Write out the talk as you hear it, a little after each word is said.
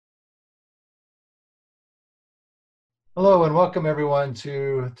Hello and welcome everyone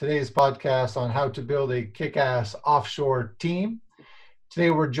to today's podcast on how to build a kick-ass offshore team. Today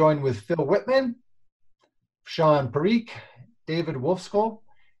we're joined with Phil Whitman, Sean Parikh, David Wolfskull,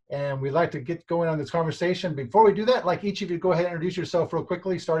 and we'd like to get going on this conversation. Before we do that, I'd like each of you to go ahead and introduce yourself real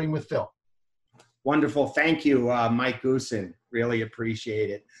quickly, starting with Phil. Wonderful. Thank you, Mike Goosen. Really appreciate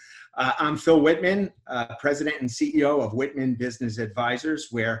it. I'm Phil Whitman, President and CEO of Whitman Business Advisors,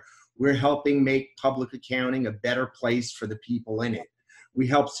 where we're helping make public accounting a better place for the people in it. We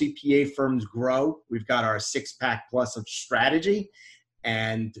help CPA firms grow. We've got our six-pack plus of strategy.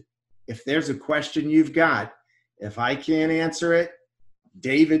 And if there's a question you've got, if I can't answer it,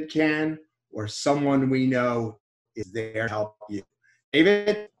 David can, or someone we know is there to help you.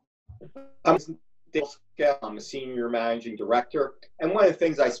 David? I'm I'm a senior managing director, and one of the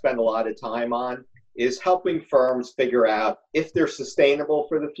things I spend a lot of time on is helping firms figure out if they're sustainable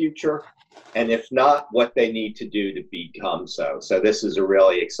for the future, and if not, what they need to do to become so. So this is a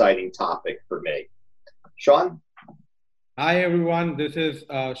really exciting topic for me. Sean? Hi, everyone. This is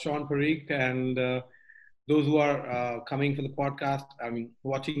Sean Parikh, and those who are coming for the podcast,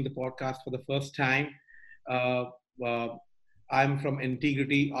 watching the podcast for the first time, I'm from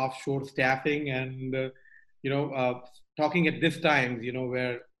Integrity Offshore Staffing, and talking at this time,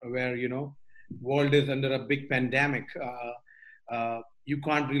 where world is under a big pandemic. You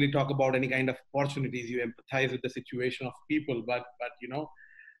can't really talk about any kind of opportunities. You empathize with the situation of people, but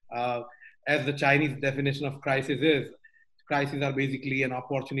as the Chinese definition of crisis is, crises are basically an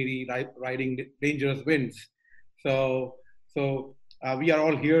opportunity riding dangerous winds. So we are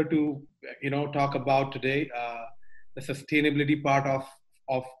all here to talk about today the sustainability part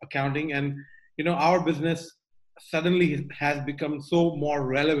of accounting, and our business suddenly has become so more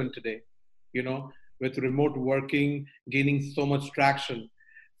relevant today, with remote working gaining so much traction.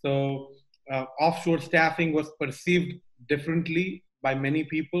 So offshore staffing was perceived differently by many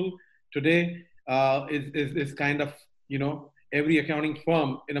people. Today is kind of, every accounting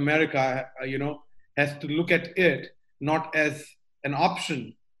firm in America, has to look at it not as an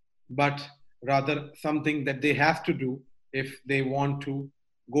option, but rather something that they have to do if they want to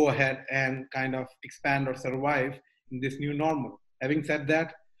go ahead and kind of expand or survive in this new normal. Having said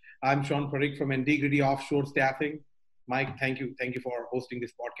that, I'm Sean Parikh from Integrity Offshore Staffing. Mike, thank you. Thank you for hosting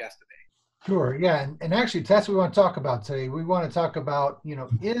this podcast today. Sure, yeah, and actually that's what we want to talk about today. We want to talk about,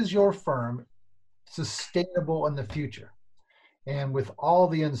 is your firm sustainable in the future? And with all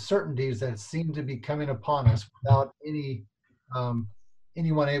the uncertainties that seem to be coming upon us without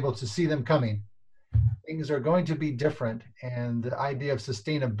anyone able to see them coming, things are going to be different. And the idea of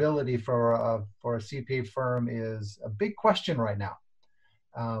sustainability for a CPA firm is a big question right now.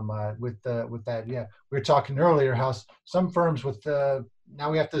 With that, yeah, we were talking earlier how some firms now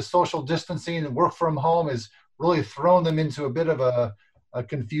we have the social distancing and work from home is really thrown them into a bit of a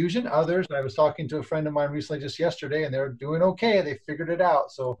confusion. Others, I was talking to a friend of mine recently just yesterday, and they're doing okay. They figured it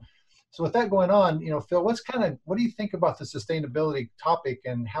out. So with that going on, Phil, what do you think about the sustainability topic,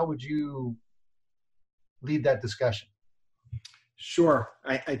 and how would you lead that discussion? Sure.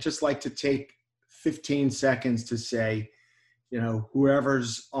 I just like to take 15 seconds to say,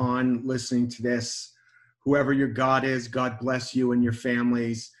 whoever's on listening to this, whoever your God is, God bless you and your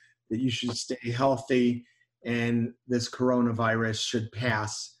families, that you should stay healthy, and this coronavirus should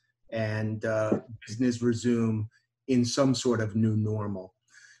pass and business resume in some sort of new normal.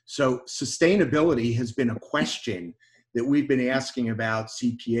 So sustainability has been a question that we've been asking about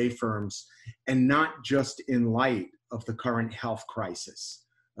CPA firms, and not just in light of the current health crisis.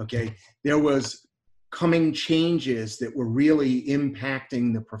 Okay, there was coming changes that were really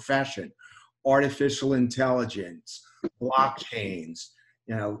impacting the profession: artificial intelligence, blockchains.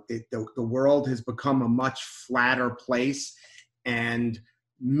 The world has become a much flatter place, and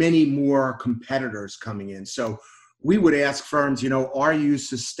many more competitors coming in. So we would ask firms, are you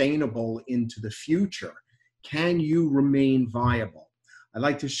sustainable into the future? Can you remain viable? I'd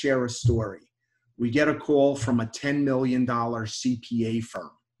like to share a story. We get a call from a $10 million CPA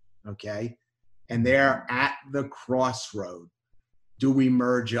firm, okay? And they're at the crossroad. Do we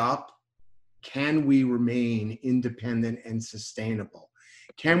merge up? Can we remain independent and sustainable?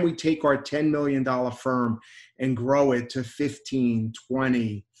 Can we take our $10 million firm and grow it to 15,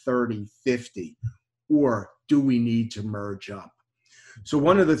 20, 30, 50? Or do we need to merge up? So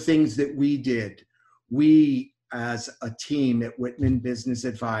one of the things that we did, we as a team at Whitman Business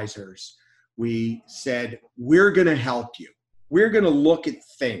Advisors, we said, we're going to help you. We're going to look at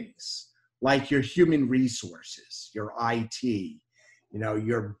things like your human resources, your IT,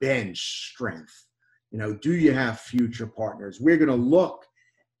 your bench strength. Do you have future partners? We're going to look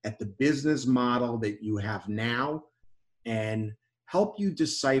at the business model that you have now and help you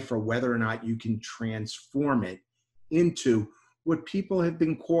decipher whether or not you can transform it into what people have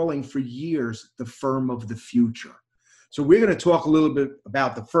been calling for years the firm of the future. So we're going to talk a little bit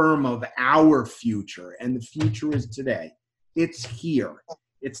about the firm of our future, and the future is today. It's here.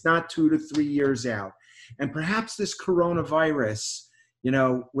 It's not 2 to 3 years out. And perhaps this coronavirus,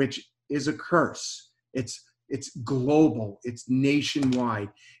 which is a curse, it's global, it's nationwide,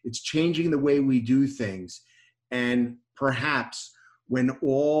 it's changing the way we do things. And perhaps when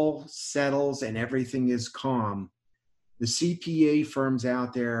all settles and everything is calm, the CPA firms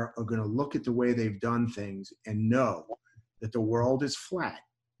out there are going to look at the way they've done things and know that the world is flat,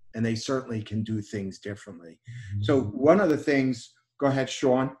 and they certainly can do things differently. So one of the things, go ahead,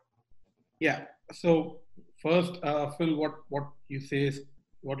 Sean. Yeah. So first, Phil, what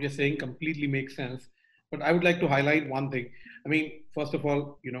you're saying completely makes sense. But I would like to highlight one thing. I mean, first of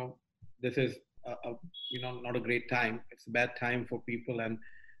all, this is not a great time. It's a bad time for people, and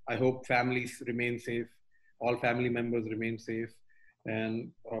I hope families remain safe. All family members remain safe,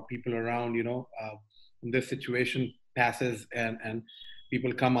 and people around, this situation passes and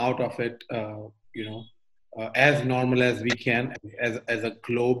people come out of it, as normal as we can, as a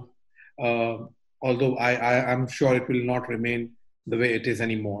globe. Although I'm sure it will not remain the way it is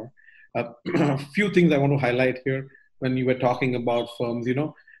anymore. A few things I want to highlight here when you were talking about firms.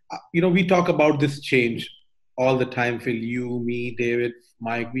 We talk about this change all the time. Phil, you, me, David,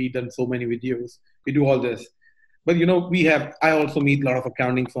 Mike, we've done so many videos. We do all this. But, I also meet a lot of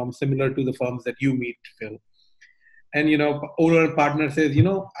accounting firms similar to the firms that you meet, Phil. And, older partner says,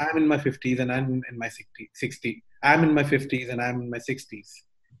 I'm in my 50s and I'm in my 60s. I'm in my 50s and I'm in my 60s.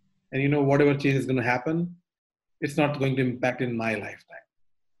 And, whatever change is going to happen, it's not going to impact in my lifetime.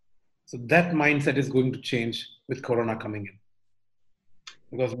 So that mindset is going to change with Corona coming in.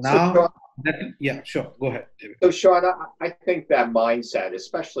 Because now, yeah, sure. Go ahead, David. So, Sean, I think that mindset,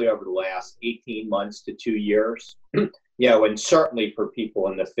 especially over the last 18 months to 2 years, and certainly for people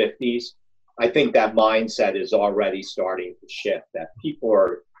in the 50s, I think that mindset is already starting to shift, that people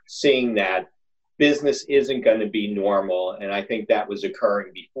are seeing that business isn't going to be normal. And I think that was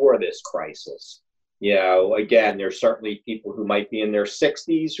occurring before this crisis. Again, there's certainly people who might be in their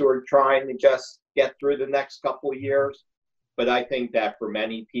 60s who are trying to just get through the next couple of years. But I think that for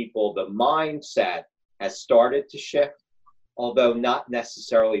many people, the mindset has started to shift, although not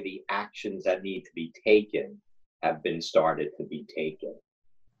necessarily the actions that need to be taken have been started to be taken.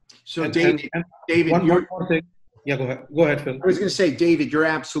 So David, one more thing. Yeah, go ahead, Phil. I was going to say, David, you're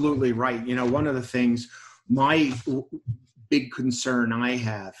absolutely right. One of the things, my big concern I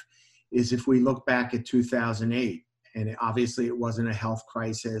have is if we look back at 2008, and obviously it wasn't a health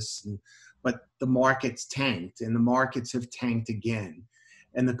crisis, but the markets tanked, and the markets have tanked again.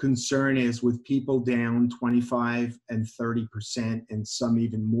 And the concern is with people down 25 and 30% and some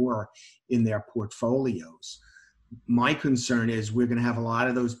even more in their portfolios. My concern is we're going to have a lot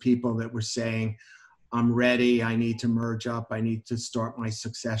of those people that were saying, I'm ready, I need to merge up, I need to start my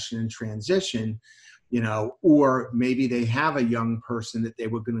succession and transition, or maybe they have a young person that they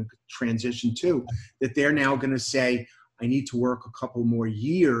were going to transition to, that they're now going to say, I need to work a couple more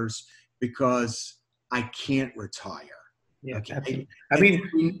years because I can't retire. Yeah, okay.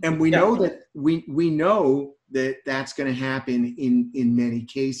 Absolutely. We know that we know that that's going to happen in many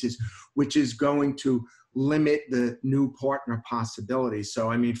cases, which is going to limit the new partner possibilities.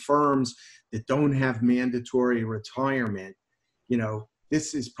 So, firms that don't have mandatory retirement,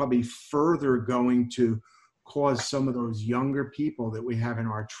 this is probably further going to cause some of those younger people that we have in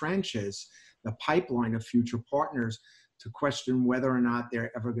our trenches, the pipeline of future partners, to question whether or not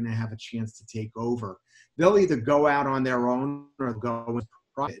they're ever going to have a chance to take over. They'll either go out on their own or go with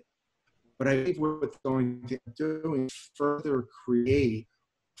private. But I think what it's going to do is further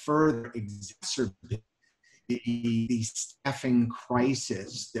exacerbate the staffing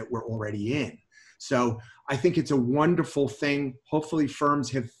crisis that we're already in. So I think it's a wonderful thing. Hopefully firms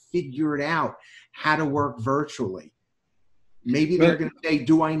have figured out how to work virtually. Maybe they're going to say,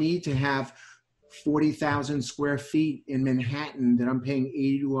 do I need to have 40,000 square feet in Manhattan that I'm paying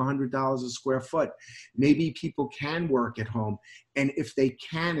 $80 to $100 a square foot? Maybe people can work at home. And if they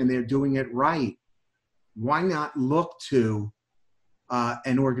can and they're doing it right, why not look to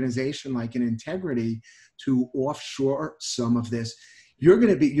an organization like an Integrity to offshore some of this? Your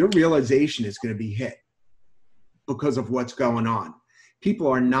realization is going to be hit because of what's going on. People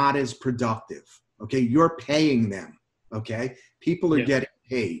are not as productive. Okay. You're paying them. Okay. People are getting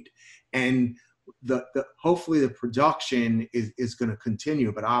paid, and hopefully the production is going to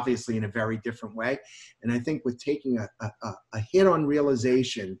continue, but obviously in a very different way. And I think with taking a hit on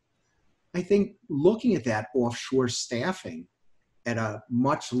realization, I think looking at that offshore staffing at a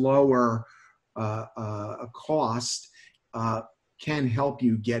much lower cost can help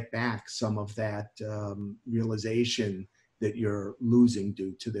you get back some of that realization that you're losing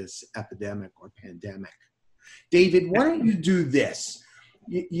due to this epidemic or pandemic. David, why don't you do this?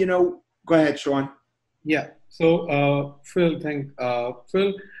 You know, go ahead, Sean. Yeah. So, Phil,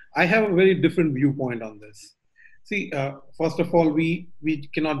 Phil, I have a very different viewpoint on this. See, first of all, we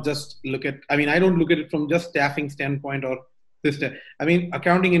cannot just look at, I mean, I don't look at it from just staffing standpoint or this. I mean,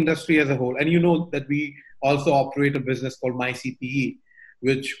 accounting industry as a whole. And you know that we also operate a business called MyCPE,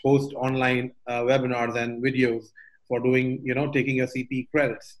 which hosts online webinars and videos for doing, you know, taking your CPE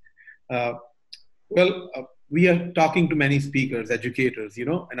credits. We are talking to many speakers, educators, you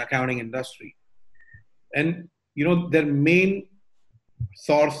know, in accounting industry. And, you know, their main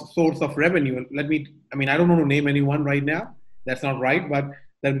source of revenue, I don't want to name anyone right now, that's not right, but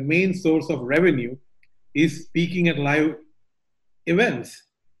their main source of revenue is speaking at live events,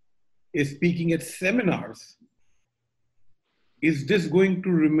 is speaking at seminars. Is this going to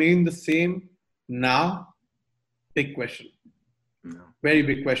remain the same now? Big question. No. Very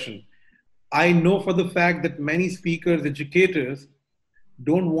big question. I know for the fact that many speakers, educators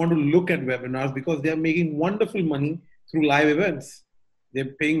don't want to look at webinars because they're making wonderful money through live events.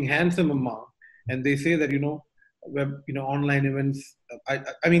 They're paying handsome amount. And they say that, you know, online events,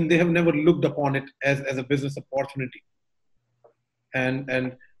 I mean, they have never looked upon it as a business opportunity. And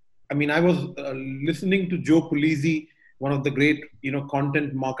I mean, I was listening to 𝐚𝐜𝐜𝐬𝐷, one of the great, you know,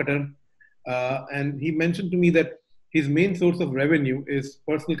 content marketer. And he mentioned to me that his main source of revenue is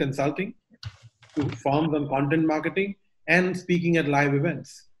personal consulting to firms on content marketing and speaking at live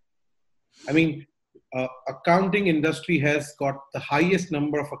events. I mean, accounting industry has got the highest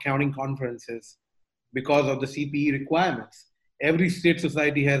number of accounting conferences because of the CPE requirements. Every state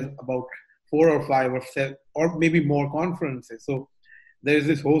society has about 4 or 5 or 7 or maybe more conferences. So there is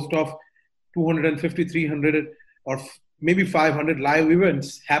this host of 250, 300 or maybe 500 live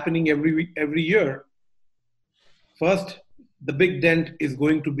events happening every year. First, the big dent is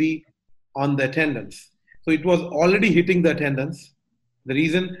going to be on the attendance. So it was already hitting the attendance. The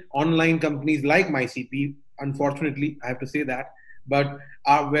reason online companies like MyCPE, unfortunately, I have to say that, but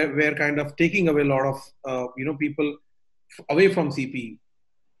we're kind of taking away a lot of people away from CPE,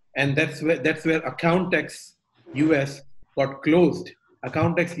 and that's where AccountTex US got closed.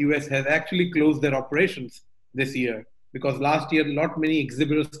 AccountTex US has actually closed their operations this year because last year not many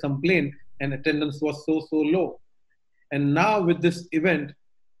exhibitors complained and attendance was so low. And now with this event,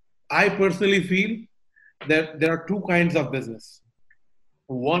 I personally feel that there are two kinds of business.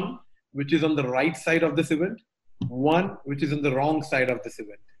 One, which is on the right side of this event. One, which is on the wrong side of this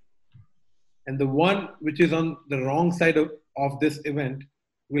event. And the one which is on the wrong side of this event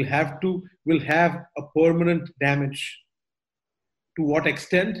will have a permanent damage. To what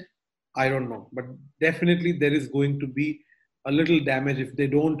extent, I don't know. But definitely there is going to be a little damage if they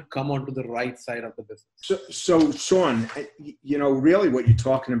don't come onto the right side of the business. So Sean, you know, really what you're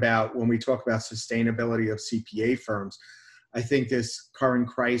talking about when we talk about sustainability of CPA firms, I think this current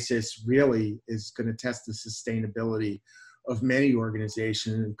crisis really is going to test the sustainability of many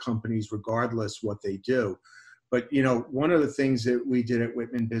organizations and companies, regardless what they do. But, you know, one of the things that we did at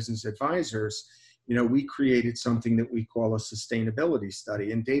Whitman Business Advisors, you know, we created something that we call a sustainability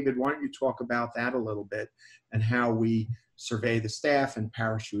study. And David, why don't you talk about that a little bit and how we survey the staff and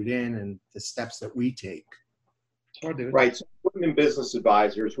parachute in and the steps that we take? Sure, David. Right. So Whitman Business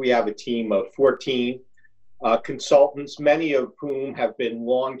Advisors, we have a team of 14 consultants, many of whom have been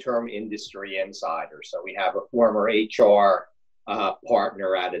long-term industry insiders. So we have a former HR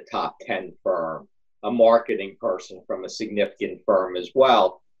partner at a top 10 firm, a marketing person from a significant firm as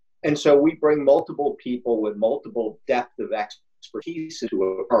well. And so we bring multiple people with multiple depth of expertise to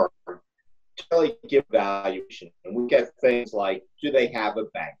a firm to really give valuation. And we get things like, do they have a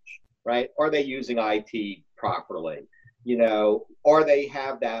bench, right? Are they using IT properly? You know, or they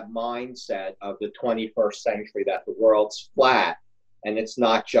have that mindset of the 21st century that the world's flat and it's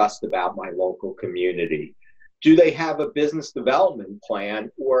not just about my local community. Do they have a business development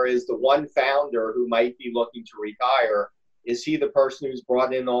plan, or is the one founder who might be looking to retire, is he the person who's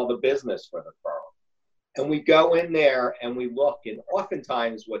brought in all the business for the firm? And we go in there and we look, and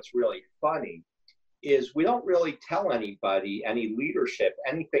oftentimes what's really funny is we don't really tell anybody, any leadership,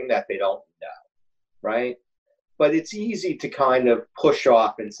 anything that they don't know, right? But it's easy to kind of push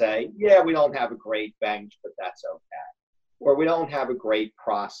off and say, yeah, we don't have a great bench, but that's okay. Or we don't have a great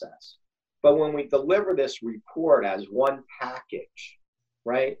process. But when we deliver this report as one package,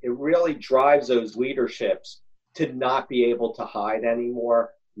 right, it really drives those leaderships to not be able to hide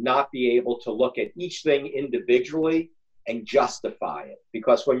anymore, not be able to look at each thing individually and justify it.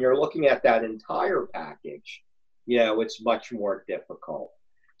 Because when you're looking at that entire package, it's much more difficult.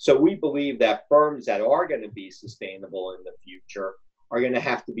 So we believe that firms that are going to be sustainable in the future are going to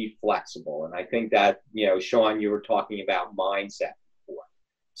have to be flexible. And I think that, Sean, you were talking about mindset before.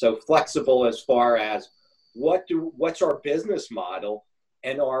 So flexible as far as what's our business model,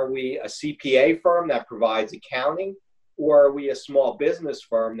 and are we a CPA firm that provides accounting, or are we a small business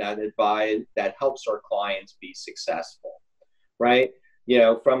firm that helps our clients be successful, right?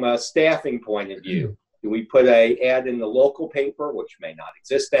 From a staffing point of view, do we put an ad in the local paper, which may not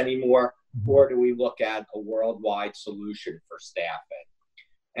exist anymore, or do we look at a worldwide solution for staffing?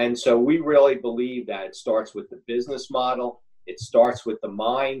 And so we really believe that it starts with the business model. It starts with the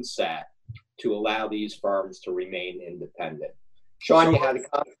mindset to allow these firms to remain independent. Sean, you had a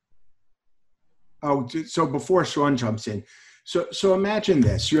comment? Oh, so before Sean jumps in, so imagine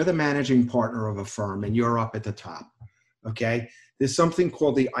this. You're the managing partner of a firm and you're up at the top, okay? There's something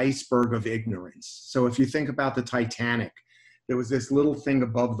called the iceberg of ignorance. So if you think about the Titanic, there was this little thing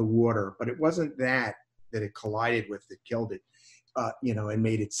above the water, but it wasn't that it collided with that killed it, and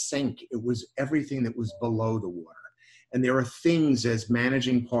made it sink. It was everything that was below the water. And there are things as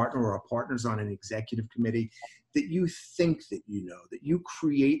managing partner or partners on an executive committee that you think that that you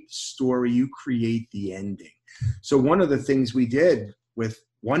create the story, you create the ending. So one of the things we did with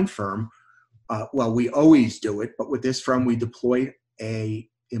one firm, we always do it, but with this firm, we deployed a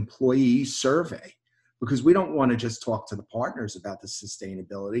employee survey because we don't want to just talk to the partners about the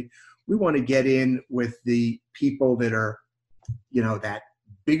sustainability. We want to get in with the people that are, that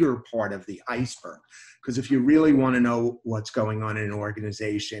bigger part of the iceberg. Because if you really want to know what's going on in an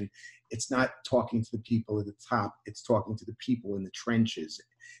organization, it's not talking to the people at the top, it's talking to the people in the trenches.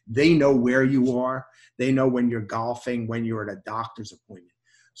 They know where you are. They know when you're golfing, when you're at a doctor's appointment.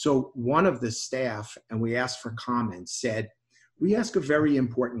 So one of the staff, and we asked for comments, said, we ask a very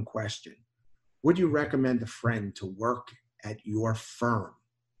important question. Would you recommend a friend to work at your firm?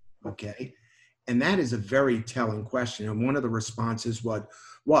 Okay. And that is a very telling question. And one of the responses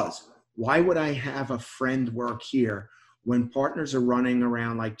was, why would I have a friend work here when partners are running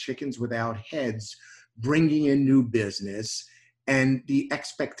around like chickens without heads, bringing in new business, and the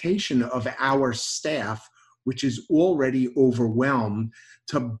expectation of our staff, which is already overwhelmed,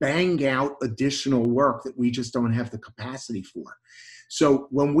 to bang out additional work that we just don't have the capacity for. So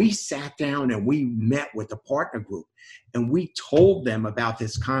when we sat down and we met with the partner group and we told them about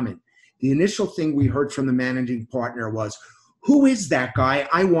this comment, the initial thing we heard from the managing partner was, who is that guy?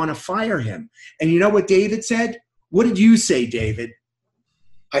 I want to fire him. And you know what David said? What did you say, David?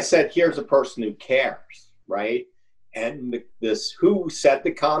 I said, here's a person who cares, right? And this who said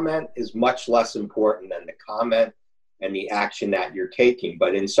the comment is much less important than the comment and the action that you're taking.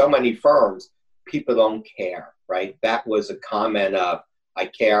 But in so many firms, people don't care, right? That was a comment of, I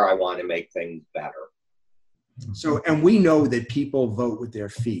care, I want to make things better. So, and we know that people vote with their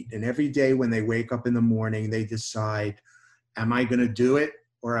feet. And every day when they wake up in the morning, they decide, am I going to do it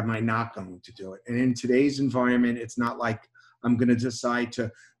or am I not going to do it? And in today's environment, it's not like I'm going to decide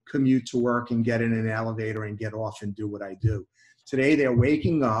to commute to work and get in an elevator and get off and do what I do. Today, they're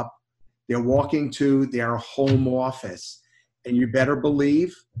waking up, they're walking to their home office, and you better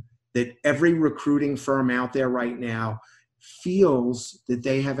believe that every recruiting firm out there right now feels that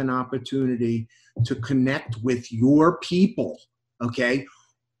they have an opportunity to connect with your people, okay?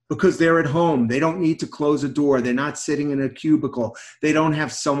 Because they're at home. They don't need to close a door. They're not sitting in a cubicle. They don't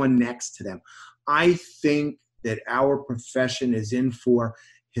have someone next to them. I think that our profession is in for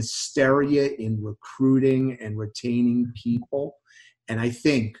hysteria in recruiting and retaining people. And I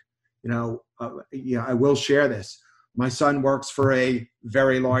think, I will share this. My son works for a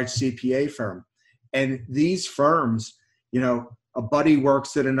very large CPA firm. And these firms, a buddy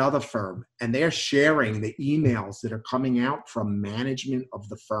works at another firm, and they're sharing the emails that are coming out from management of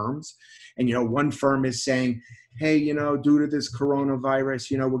the firms. And, one firm is saying, hey, due to this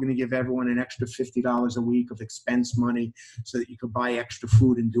coronavirus, we're going to give everyone an extra $50 a week of expense money so that you can buy extra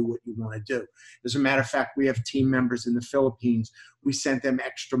food and do what you want to do. As a matter of fact, we have team members in the Philippines. We sent them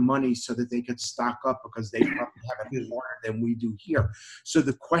extra money so that they could stock up because they probably have it harder than we do here. So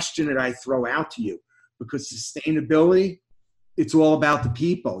the question that I throw out to you, because sustainability, it's all about the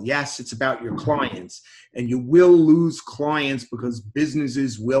people. Yes, it's about your clients, and you will lose clients because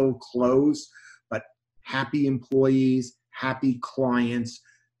businesses will close, but happy employees, happy clients,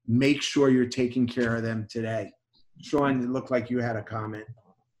 make sure you're taking care of them today. Sean, it looked like you had a comment.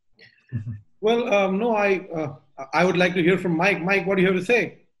 Well, no, I would like to hear from Mike. Mike, what do you have to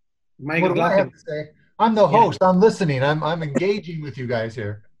say? Mike, what do I have to say? I'm the host. I'm listening. I'm engaging with you guys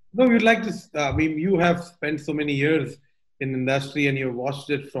here. No, we'd like to, I mean, you have spent so many years in industry and you've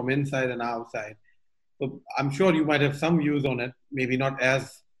watched it from inside and outside. So I'm sure you might have some views on it, maybe not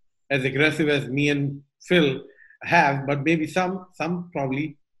as aggressive as me and Phil have, but maybe some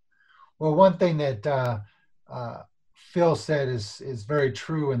probably. Well, one thing that Phil said is very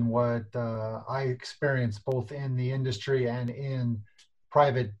true, and what I experienced both in the industry and in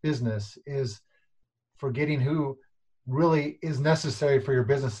private business is forgetting who really is necessary for your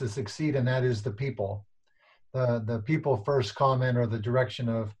business to succeed, and that is the people. The people first comment, or the direction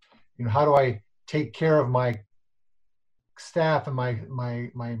of, how do I take care of my staff and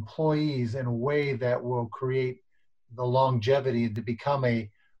my employees in a way that will create the longevity to become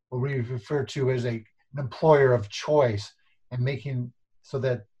what we refer to as an employer of choice, and making so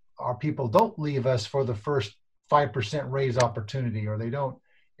that our people don't leave us for the first 5% raise opportunity, or they don't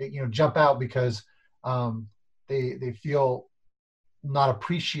jump out because they feel not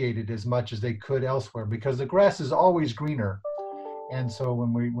appreciated as much as they could elsewhere, because the grass is always greener. And so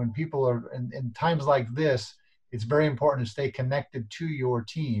when people are in times like this, it's very important to stay connected to your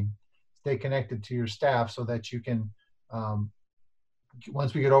team, stay connected to your staff, so that you can,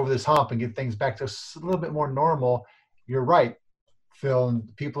 once we get over this hump and get things back to a little bit more normal, you're right, Phil,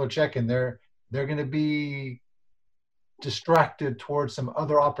 and people are checking. They're going to be distracted towards some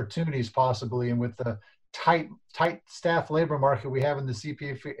other opportunities possibly, and with the tight staff labor market we have in the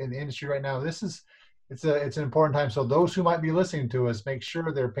CPA in the industry right now, it's an important time. So those who might be listening to us, make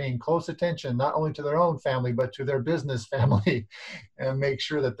sure they're paying close attention, not only to their own family, but to their business family, and make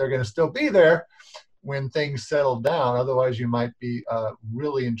sure that they're going to still be there when things settle down. Otherwise, you might be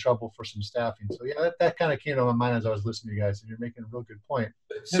really in trouble for some staffing. So yeah, that kind of came to my mind as I was listening to you guys, and you're making a real good point.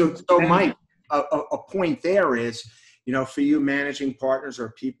 So Mike, a point there is, for you managing partners or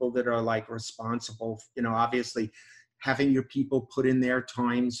people that are like responsible, obviously having your people put in their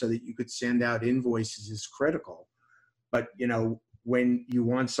time so that you could send out invoices is critical. But, when you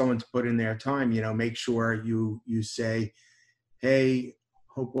want someone to put in their time, make sure you say, hey,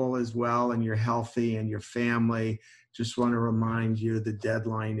 hope all is well and you're healthy and your family. Just want to remind you the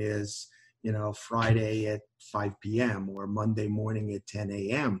deadline is, Friday at 5 p.m. or Monday morning at 10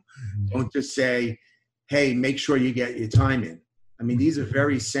 a.m. Mm-hmm. Don't just say, hey, make sure you get your time in. I mean, these are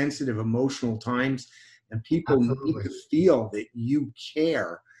very sensitive, emotional times, and people Absolutely. Need to feel that you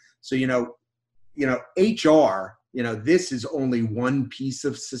care. So, HR, this is only one piece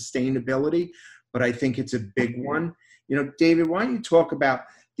of sustainability, but I think it's a big one. David, why don't you talk about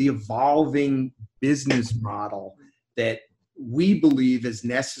the evolving business model that we believe is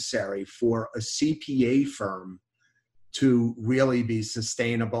necessary for a CPA firm to really be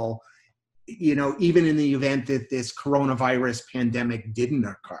sustainable, even in the event that this coronavirus pandemic didn't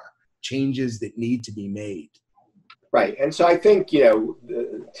occur, changes that need to be made. Right. And so I think,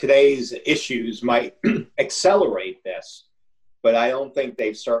 today's issues might accelerate this, but I don't think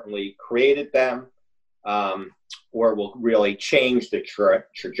they've certainly created them or will really change the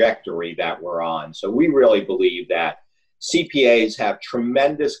trajectory that we're on. So we really believe that CPAs have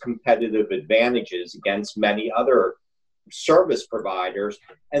tremendous competitive advantages against many other service providers,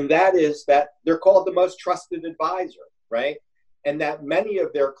 and that is that they're called the most trusted advisor, right? And that many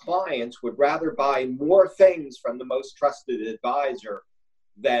of their clients would rather buy more things from the most trusted advisor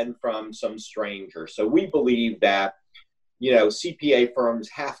than from some stranger. So we believe that, CPA firms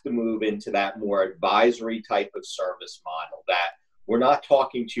have to move into that more advisory type of service model, that we're not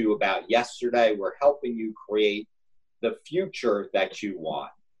talking to you about yesterday, we're helping you create the future that you want.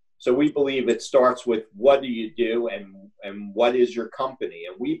 So we believe it starts with what do you do and what is your company?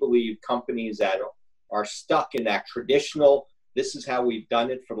 And we believe companies that are stuck in that traditional, this is how we've done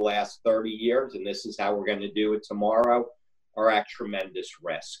it for the last 30 years and this is how we're going to do it tomorrow, are at tremendous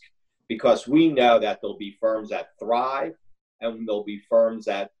risk. Because we know that there'll be firms that thrive and there'll be firms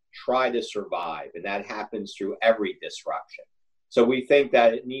that try to survive. And that happens through every disruption. So we think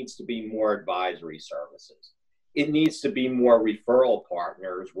that it needs to be more advisory services. It needs to be more referral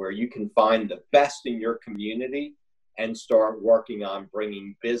partners where you can find the best in your community and start working on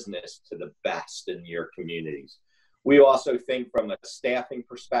bringing business to the best in your communities. We also think from a staffing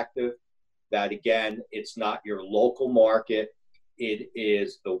perspective that, again, it's not your local market, it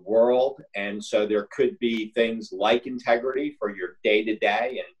is the world. And so there could be things like integrity for your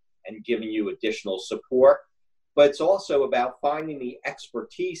day-to-day and giving you additional support. But it's also about finding the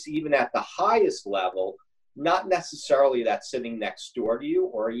expertise, even at the highest level, not necessarily that sitting next door to you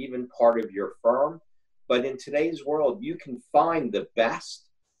or even part of your firm, but in today's world, you can find the best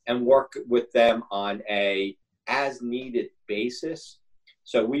and work with them on a as needed basis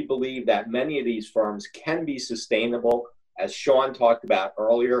So we believe that many of these firms can be sustainable, as Sean talked about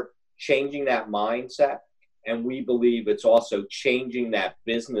earlier, changing that mindset. And we believe it's also changing that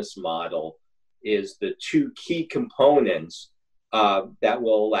business model is the two key components that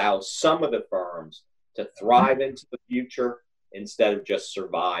will allow some of the firms to thrive into the future instead of just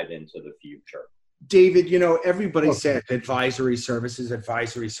survive into the future. David, you know, everybody said advisory services,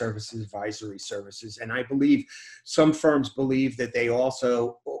 advisory services, advisory services. And I believe some firms believe that they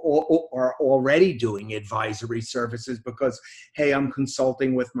also are already doing advisory services because, hey, I'm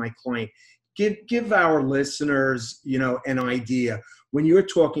consulting with my client. Give our listeners, you know, an idea. When you're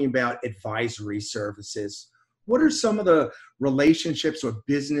talking about advisory services, what are some of the relationships or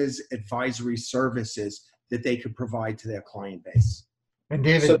business advisory services that they could provide to their client base? And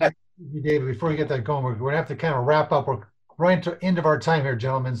David, David, before we get that going, we're going to have to kind of wrap up. We're right to end of our time here,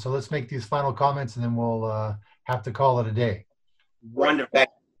 gentlemen. So let's make these final comments, and then we'll have to call it a day. Wonderful.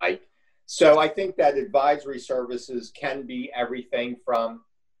 Mike. So I think that advisory services can be everything from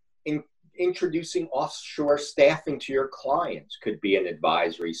introducing offshore staffing to your clients could be an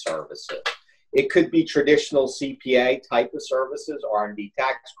advisory service. It could be traditional CPA type of services, R&D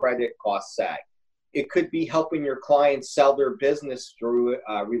tax credit, cost seg. It could be helping your clients sell their business through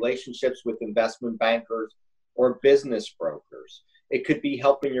relationships with investment bankers or business brokers. It could be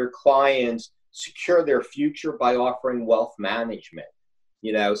helping your clients secure their future by offering wealth management.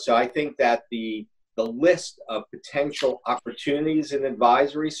 You know, so I think that the list of potential opportunities in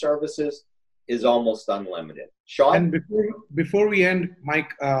advisory services is almost unlimited. Sean? And before we end,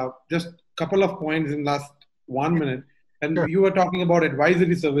 Mike, just a couple of points in last 1 minute. And Sure. You were talking about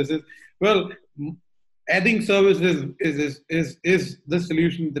advisory services. Well, adding services is the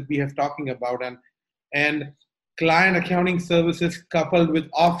solution that we have talking about, and client accounting services coupled with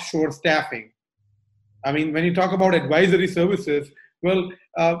offshore staffing. I mean, when you talk about advisory services, well,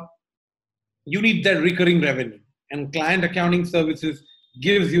 you need that recurring revenue, and client accounting services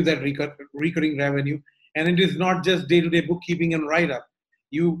gives you that recurring revenue. And it is not just day-to-day bookkeeping and write-up.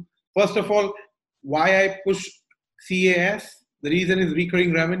 You, first of all, why I push CAS, the reason is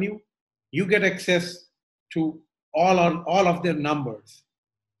recurring revenue. You get access to all of their numbers.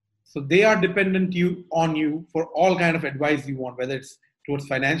 So they are dependent on you for all kind of advice you want, whether it's towards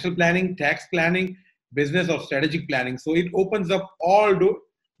financial planning, tax planning, business or strategic planning. So it opens up all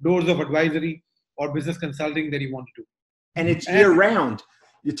doors of advisory or business consulting that you want to do. And it's year round.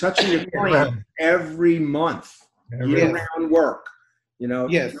 You're touching your client every month. Year round work. You know,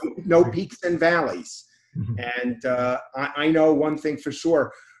 yes. No peaks and valleys. And I know one thing for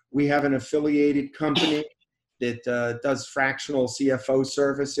sure. We have an affiliated company that does fractional CFO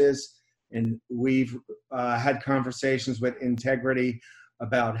services. And we've had conversations with Integrity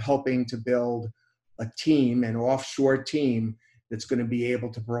about helping to build a team, an offshore team that's going to be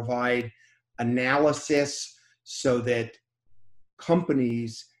able to provide analysis so that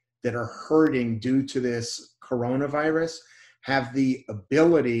companies that are hurting due to this coronavirus have the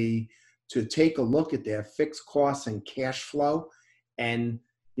ability to take a look at their fixed costs and cash flow. And,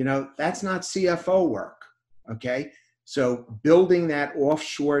 you know, that's not CFO work, okay? So building that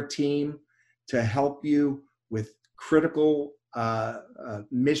offshore team to help you with critical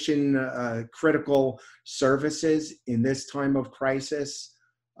mission critical services in this time of crisis,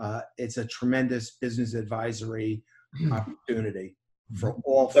 it's a tremendous business advisory opportunity for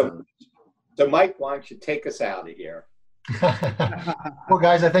all firms. So Mike, why don't you take us out of here? Well,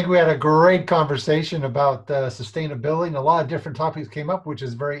 guys, I think we had a great conversation about sustainability, and a lot of different topics came up, which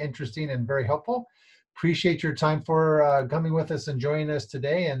is very interesting and very helpful. Appreciate your time for coming with us and joining us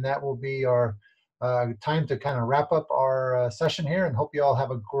today, and that will be our time to kind of wrap up our session here, and hope you all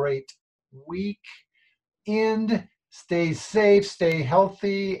have a great week. Stay safe, stay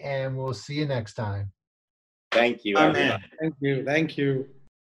healthy, and we'll see you next time. Thank you, Amen. everybody. Thank you.